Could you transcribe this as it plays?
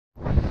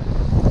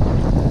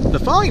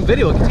following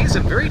video contains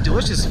some very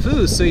delicious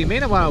food, so you may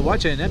not want to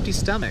watch it on an empty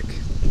stomach.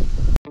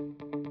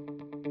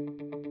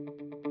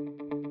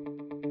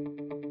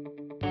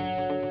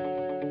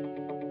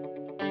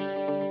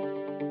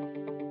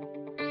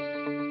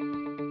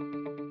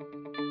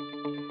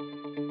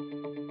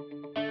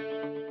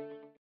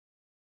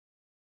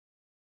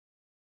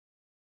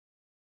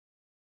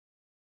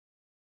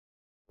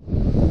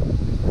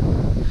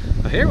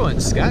 Hey everyone,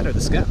 Scott, or the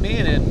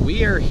Scottman, and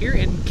we are here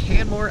in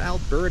Canmore,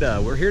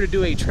 Alberta. We're here to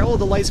do a Travel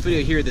Delights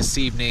video here this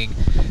evening.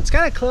 It's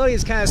kind of cloudy,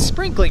 it's kind of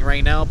sprinkling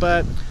right now,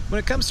 but when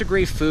it comes to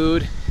great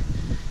food,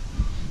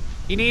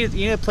 you need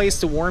a place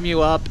to warm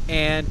you up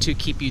and to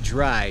keep you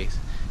dry.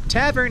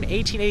 Tavern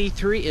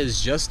 1883 is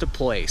just a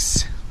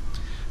place.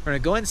 We're gonna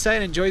go inside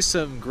and enjoy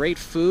some great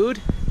food,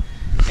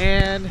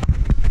 and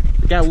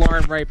we got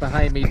Lauren right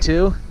behind me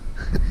too.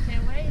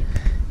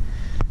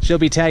 She'll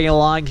be tagging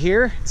along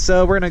here,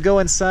 so we're gonna go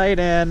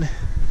inside and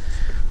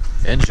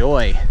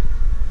enjoy.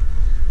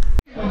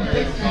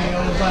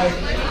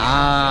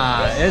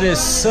 It is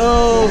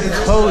so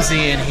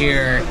cozy in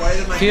here.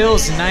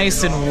 Feels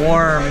nice and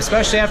warm,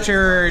 especially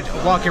after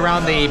walking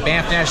around the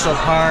Banff National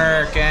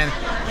Park and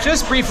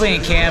just briefly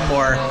in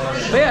Canmore.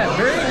 But yeah,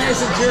 very nice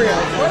interior.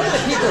 What are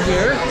the people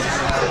here?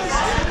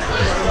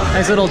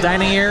 Nice little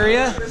dining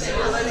area.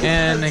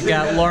 And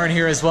got Lauren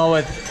here as well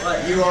with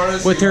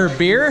her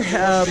beer.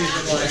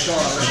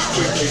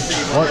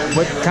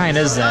 What kind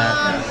is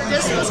that?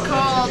 This was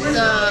called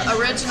the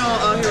original.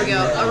 Oh, here we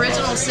go.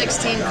 Original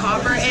 16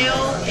 Copper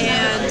Ale,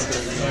 and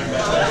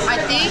I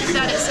think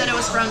that it said it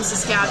was from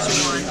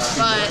Saskatchewan,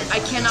 but I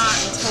cannot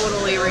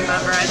totally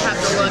remember. I'd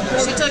have to look.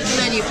 She took the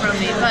menu from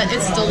me, but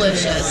it's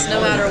delicious no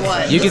matter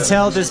what. You can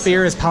tell this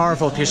beer is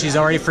powerful because she's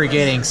already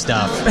forgetting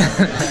stuff.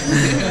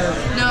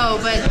 No,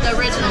 but the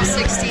original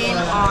 16,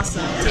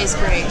 awesome. Tastes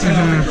great.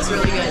 It's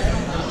really good.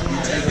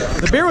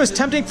 The beer was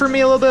tempting for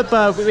me a little bit,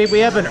 but we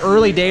have an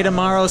early day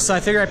tomorrow, so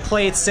I figured I'd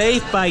play it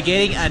safe by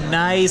getting a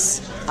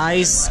nice,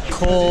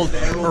 ice-cold,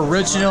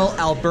 original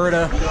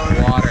Alberta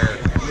water.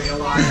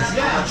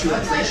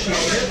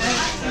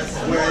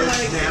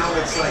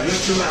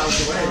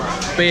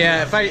 But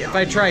yeah, if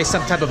I try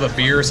some type of a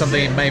beer or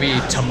something, maybe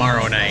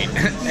tomorrow night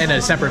in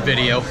a separate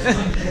video.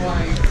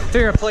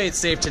 Figure I'll play it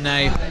safe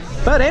tonight.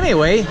 But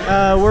anyway,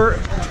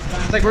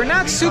 we're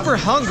not super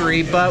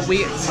hungry, but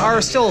we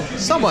are still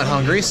somewhat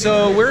hungry,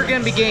 so we're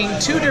gonna be getting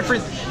two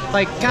different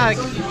kind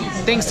of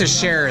things to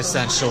share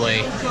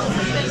essentially.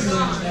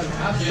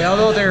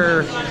 Although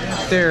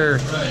their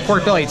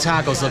pork belly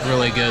tacos look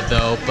really good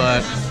though,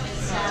 but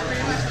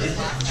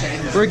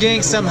we're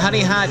getting some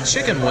honey hot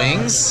chicken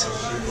wings,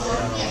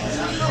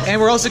 and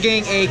we're also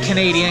getting a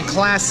Canadian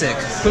classic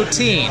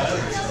poutine.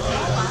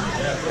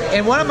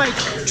 In one of my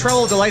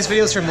Travel Delights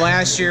videos from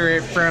last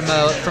year from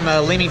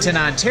Leamington,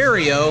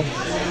 Ontario,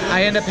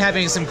 I ended up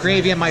having some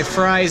gravy on my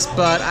fries,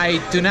 but I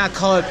do not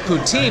call it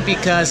poutine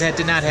because it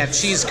did not have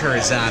cheese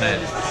curds on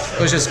it. It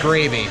was just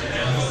gravy.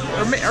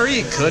 Or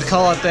you could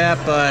call it that,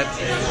 but...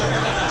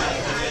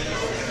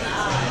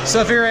 So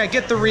I figure I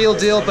get the real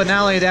deal, but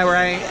not only that, we're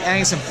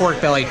adding some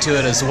pork belly to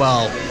it as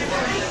well.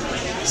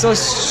 So it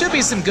should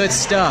be some good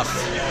stuff.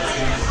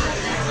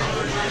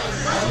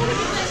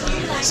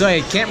 So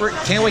I can't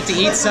wait to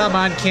eat some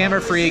on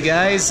camera for you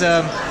guys.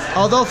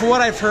 Although for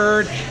what I've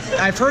heard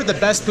the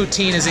best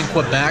poutine is in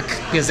Quebec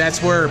because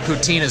that's where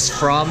poutine is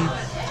from.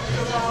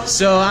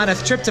 So on a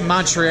trip to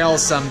Montreal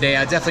someday,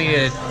 I definitely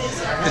need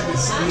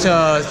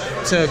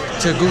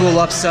to Google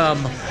up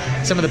some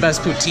of the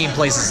best poutine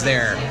places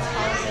there.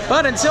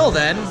 But until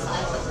then,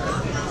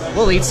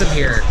 we'll eat some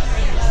here.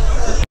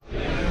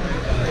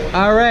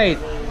 All right,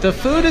 the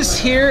food is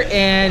here,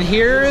 and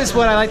here is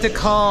what I like to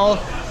call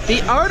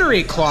the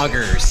artery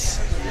cloggers,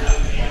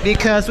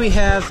 because we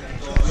have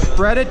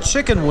breaded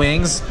chicken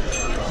wings,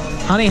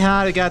 honey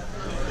hot. I got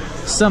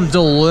some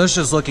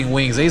delicious looking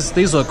wings.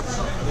 These look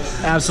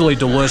absolutely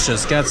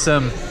delicious. Got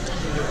some,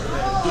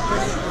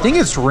 I think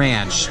it's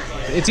ranch.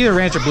 It's either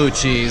ranch or blue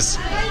cheese.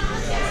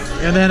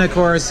 And then of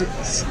course,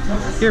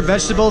 here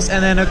vegetables,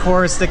 and then of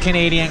course the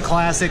Canadian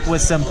classic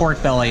with some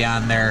pork belly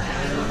on there.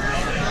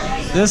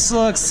 This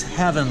looks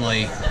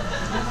heavenly.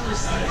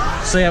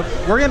 So yeah,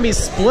 we're gonna be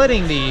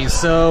splitting these,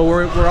 so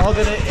we're all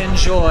gonna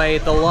enjoy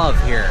the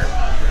love here.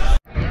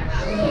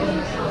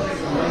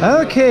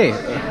 Okay,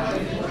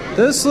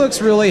 this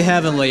looks really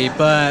heavenly,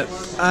 but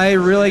I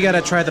really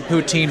gotta try the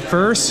poutine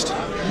first.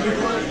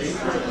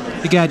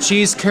 You got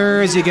cheese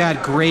curds, you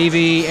got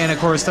gravy, and of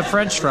course the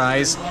French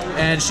fries,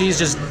 and she's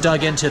just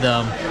dug into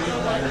them.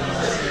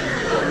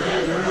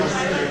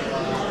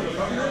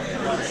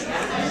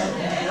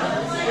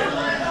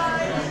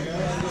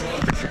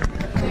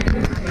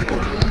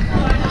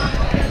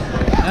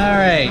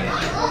 Alright,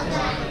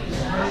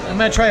 I'm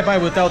gonna try it by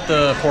without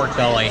the pork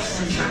belly.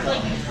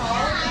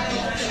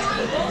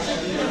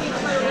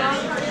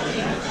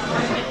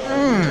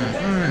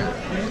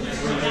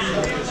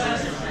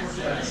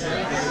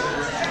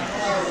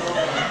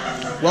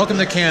 Welcome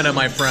to Canada,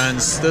 my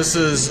friends. This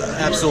is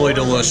absolutely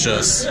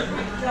delicious.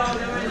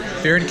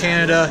 If you're in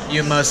Canada,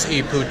 you must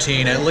eat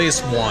poutine at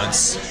least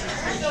once.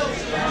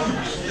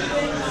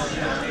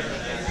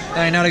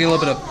 I know to get a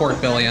little bit of pork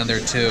belly on there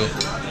too.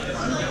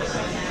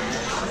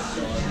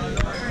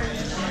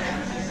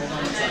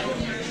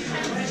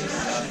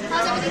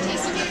 How's everything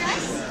tasting here,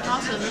 guys?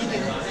 Awesome, thank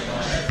you.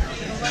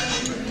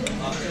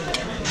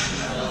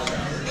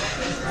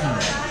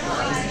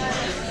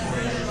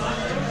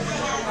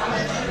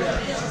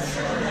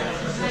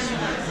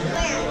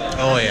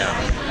 Oh yeah.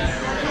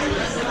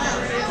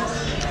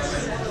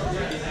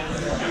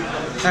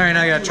 Alright,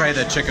 now I gotta try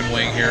the chicken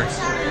wing here.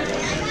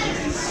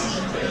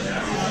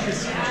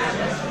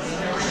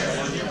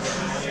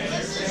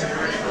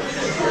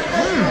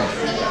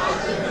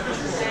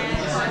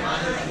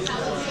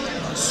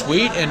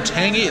 Sweet and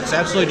tangy, it's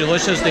absolutely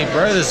delicious. They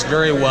bread this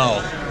very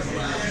well.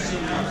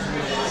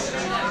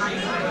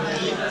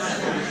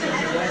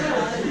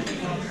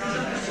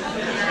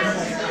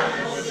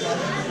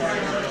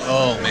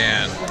 Oh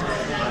man.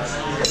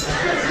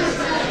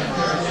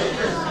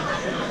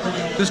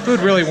 This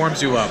food really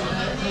warms you up.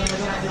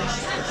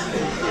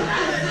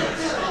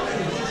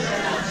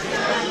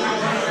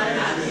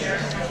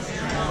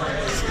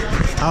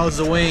 How's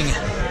the wing?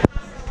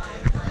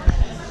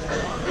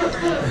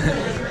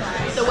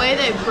 The way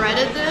they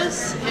breaded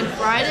this and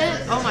fried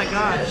it, oh my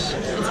gosh,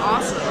 it's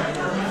awesome.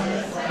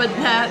 But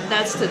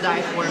that's to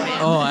die for, man.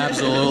 Oh,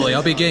 absolutely.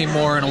 I'll be getting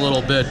more in a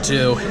little bit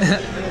too.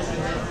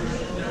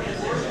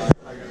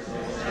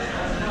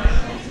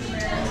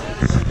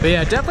 But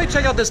yeah, definitely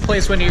check out this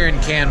place when you're in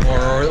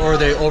Canmore or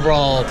the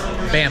overall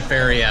Banff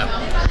area.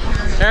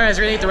 Alright, guys,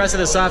 we're gonna eat the rest of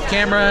this off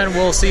camera and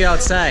we'll see you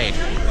outside.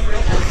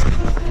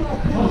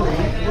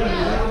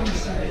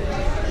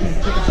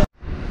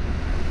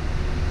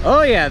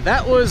 Oh yeah,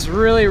 that was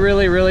really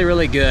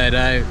good.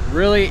 I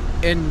really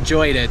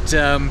enjoyed it.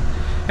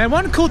 And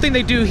one cool thing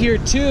they do here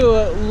too,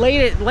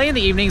 late in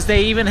the evenings,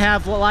 they even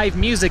have live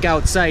music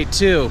outside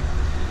too.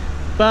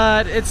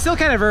 But it's still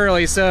kind of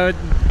early, so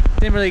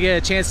didn't really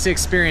get a chance to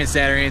experience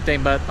that or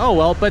anything, but oh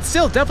well. But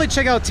still, definitely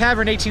check out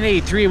Tavern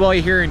 1883 while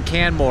you're here in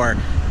Canmore.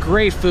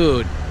 Great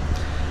food.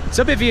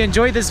 So if you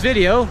enjoyed this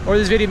video, or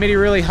this video made you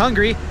really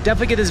hungry,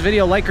 definitely give this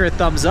video a like or a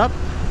thumbs up.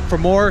 For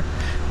more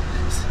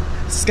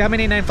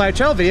Scottman895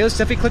 travel videos,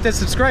 definitely click that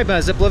subscribe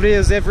button. I upload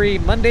videos every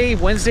Monday,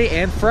 Wednesday,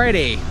 and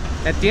Friday.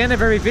 At the end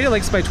of every video,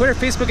 links to my Twitter,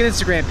 Facebook, and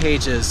Instagram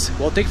pages.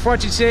 Well, thank you for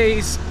watching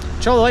today's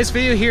Travel Lights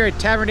video here at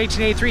Tavern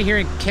 1883 here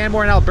in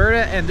Canmore in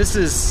Alberta, and this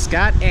is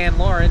Scott and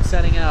Lauren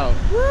setting out.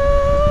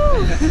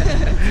 Woo!